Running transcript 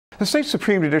The state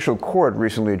Supreme Judicial Court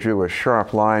recently drew a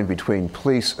sharp line between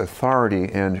police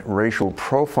authority and racial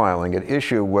profiling. At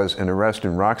issue was an arrest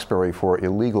in Roxbury for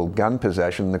illegal gun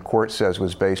possession the court says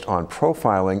was based on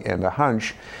profiling and a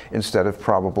hunch instead of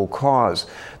probable cause.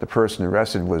 The person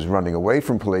arrested was running away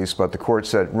from police, but the court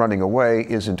said running away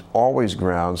isn't always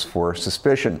grounds for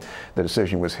suspicion. The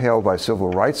decision was hailed by civil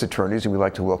rights attorneys, and we'd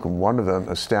like to welcome one of them,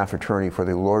 a staff attorney for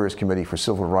the Lawyers Committee for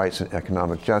Civil Rights and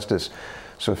Economic Justice,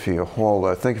 Sophia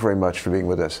Hall. Thank you very much for being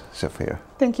with us, Sophia.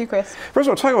 Thank you, Chris. First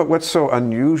of all, talk about what's so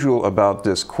unusual about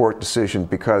this court decision,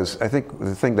 because I think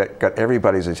the thing that got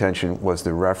everybody's attention was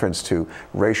the reference to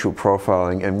racial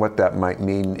profiling and what that might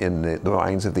mean in the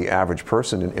minds of the average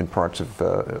person in parts of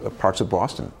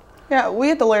Boston. Yeah,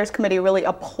 we at the Lawyers Committee really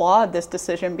applaud this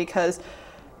decision because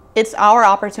it's our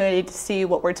opportunity to see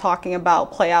what we're talking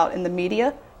about play out in the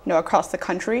media, across the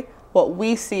country. What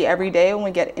we see every day when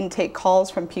we get intake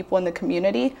calls from people in the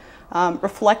community,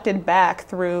 reflected back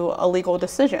through a legal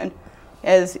decision.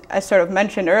 As I sort of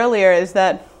mentioned earlier, is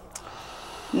that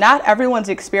not everyone's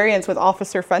experience with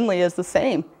Officer Friendly is the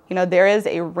same. There is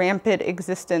a rampant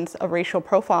existence of racial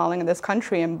profiling in this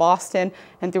country, in Boston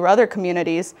and through other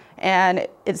communities, and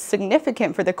it's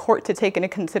significant for the court to take into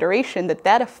consideration that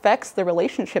that affects the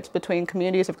relationships between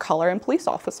communities of color and police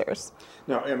officers.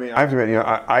 No, I mean, I have to admit,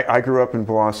 I grew up in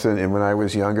Boston, and when I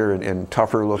was younger and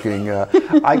tougher looking,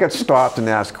 I got stopped and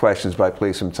asked questions by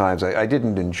police sometimes. I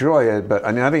didn't enjoy it, but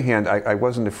on the other hand, I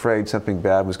wasn't afraid something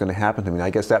bad was going to happen to me. I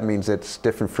guess that means it's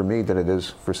different for me than it is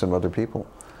for some other people.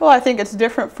 Well, I think it's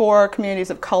different for communities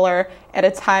of color at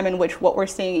a time in which what we're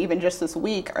seeing even just this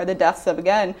week are the deaths of,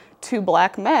 again, 2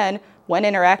 black men when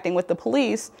interacting with the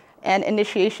police, and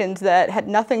initiations that had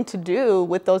nothing to do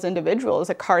with those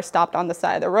individuals. A car stopped on the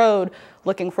side of the road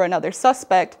looking for another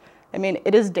suspect. I mean,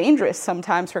 it is dangerous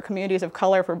sometimes for communities of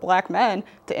color, for black men,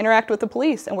 to interact with the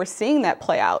police, and we're seeing that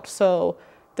play out. So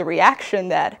the reaction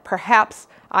that perhaps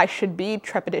I should be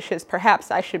trepidatious, perhaps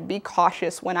I should be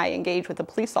cautious when I engage with a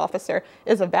police officer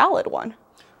is a valid one.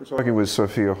 We're talking with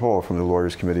Sophia Hall from the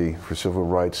Lawyers Committee for Civil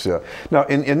Rights. Now,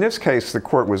 in this case, the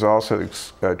court was also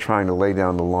trying to lay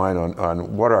down the line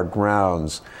on what are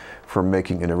grounds for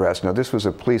making an arrest. Now, this was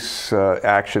a police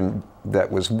action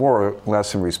that was more or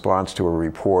less in response to a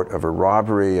report of a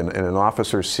robbery, and an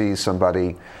officer sees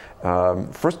somebody,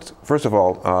 first of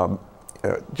all,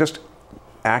 just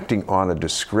acting on a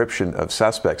description of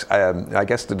suspects. I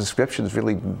guess the descriptions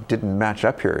really didn't match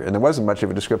up here, and there wasn't much of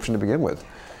a description to begin with.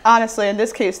 Honestly, in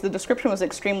this case, the description was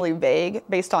extremely vague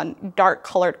based on dark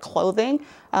colored clothing.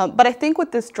 But I think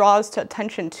what this draws to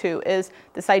attention to is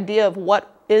this idea of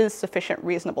what is sufficient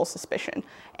reasonable suspicion.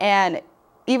 And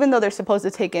even though they're supposed to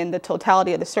take in the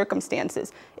totality of the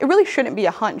circumstances, it really shouldn't be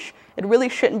a hunch. It really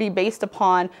shouldn't be based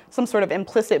upon some sort of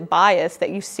implicit bias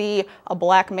that you see a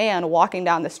black man walking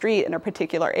down the street in a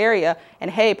particular area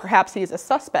and, hey, perhaps he's a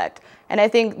suspect. And I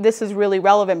think this is really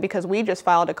relevant because we just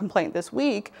filed a complaint this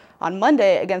week on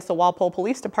Monday against the Walpole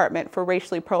Police Department for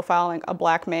racially profiling a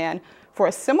black man for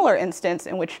a similar instance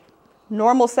in which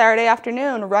normal Saturday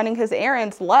afternoon running his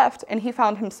errands left, and he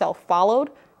found himself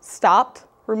followed, stopped,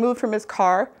 removed from his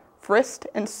car, frisked,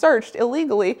 and searched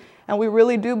illegally. And we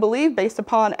really do believe, based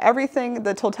upon everything,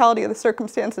 the totality of the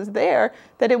circumstances there,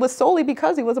 that it was solely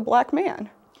because he was a black man.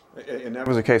 And that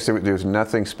was the case. There was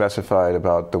nothing specified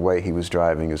about the way he was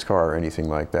driving his car or anything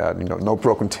like that. No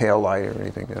broken tail light or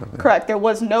anything. Correct. There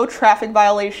was no traffic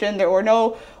violation. There were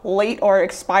no late or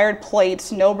expired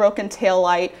plates, no broken tail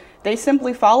light. They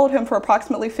simply followed him for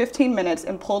approximately 15 minutes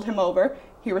and pulled him over.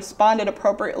 He responded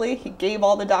appropriately. He gave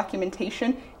all the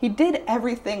documentation. He did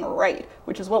everything right,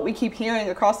 which is what we keep hearing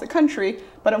across the country.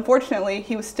 But unfortunately,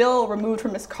 he was still removed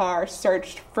from his car,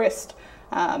 searched, frisked.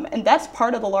 And that's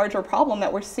part of the larger problem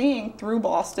that we're seeing through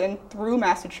Boston, through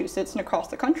Massachusetts, and across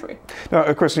the country. Now,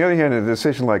 of course, on the other hand, a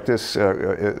decision like this,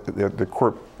 the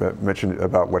court mentioned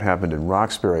about what happened in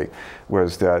Roxbury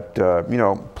was that,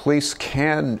 police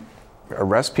can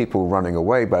arrest people running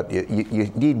away, but you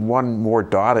need one more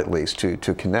dot at least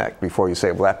to connect before you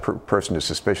say, well, that person is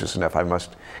suspicious enough, I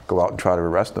must go out and try to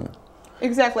arrest them.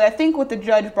 Exactly. I think what the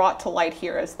judge brought to light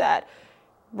here is that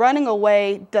running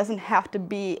away doesn't have to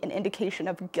be an indication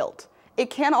of guilt. It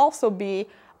can also be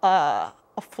a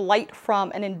flight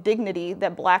from an indignity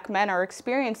that black men are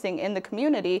experiencing in the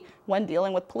community when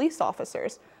dealing with police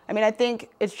officers. I mean, I think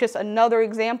it's just another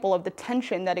example of the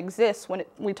tension that exists when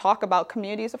we talk about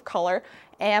communities of color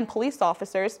and police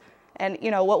officers. And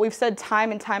what we've said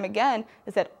time and time again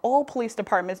is that all police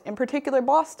departments, in particular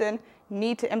Boston,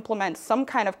 need to implement some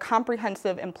kind of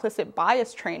comprehensive implicit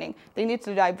bias training. They need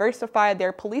to diversify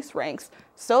their police ranks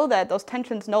so that those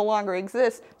tensions no longer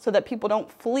exist, so that people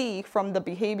don't flee from the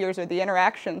behaviors or the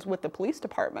interactions with the police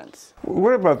departments.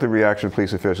 What about the reaction of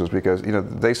police officials? Because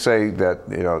they say that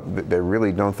they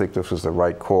really don't think this was the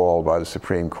right call by the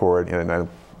Supreme Court, and the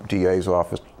DA's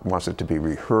office wants it to be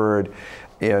reheard.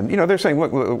 And they're saying,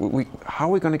 look, how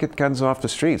are we going to get guns off the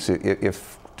streets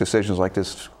if decisions like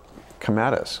this come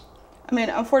at us? I mean,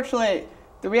 unfortunately,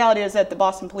 the reality is that the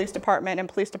Boston Police Department and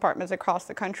police departments across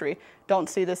the country don't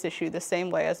see this issue the same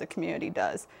way as the community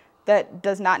does. That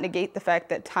does not negate the fact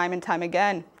that time and time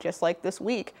again, just like this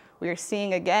week, we are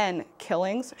seeing again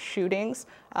killings, shootings.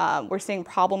 We're seeing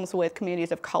problems with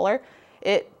communities of color.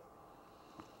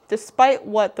 Despite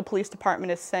what the police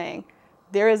department is saying,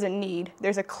 there is a need,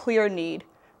 there's a clear need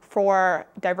for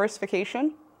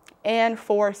diversification and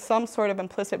for some sort of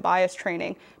implicit bias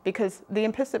training, because the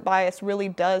implicit bias really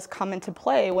does come into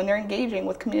play when they're engaging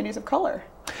with communities of color.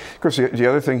 Chris, the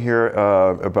other thing here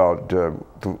about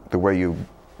the way you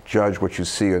judge what you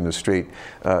see in the street,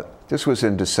 this was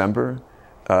in December,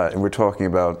 and we're talking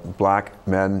about black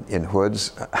men in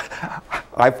hoods.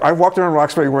 I've walked around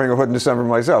Roxbury wearing a hood in December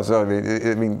myself, so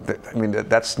I mean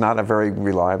that's not a very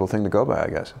reliable thing to go by, I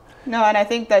guess. No, and I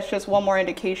think that's just one more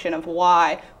indication of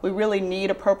why we really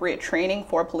need appropriate training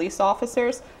for police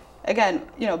officers. Again,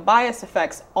 bias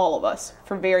affects all of us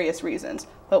for various reasons,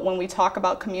 but when we talk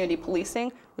about community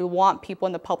policing, we want people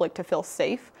in the public to feel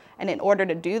safe. And in order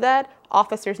to do that,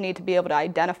 officers need to be able to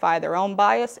identify their own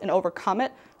bias and overcome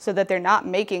it so that they're not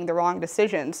making the wrong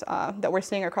decisions that we're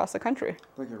seeing across the country.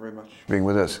 Thank you very much for being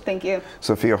with us. Thank you.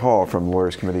 Sophia Hall from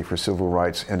Lawyers Committee for Civil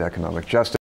Rights and Economic Justice.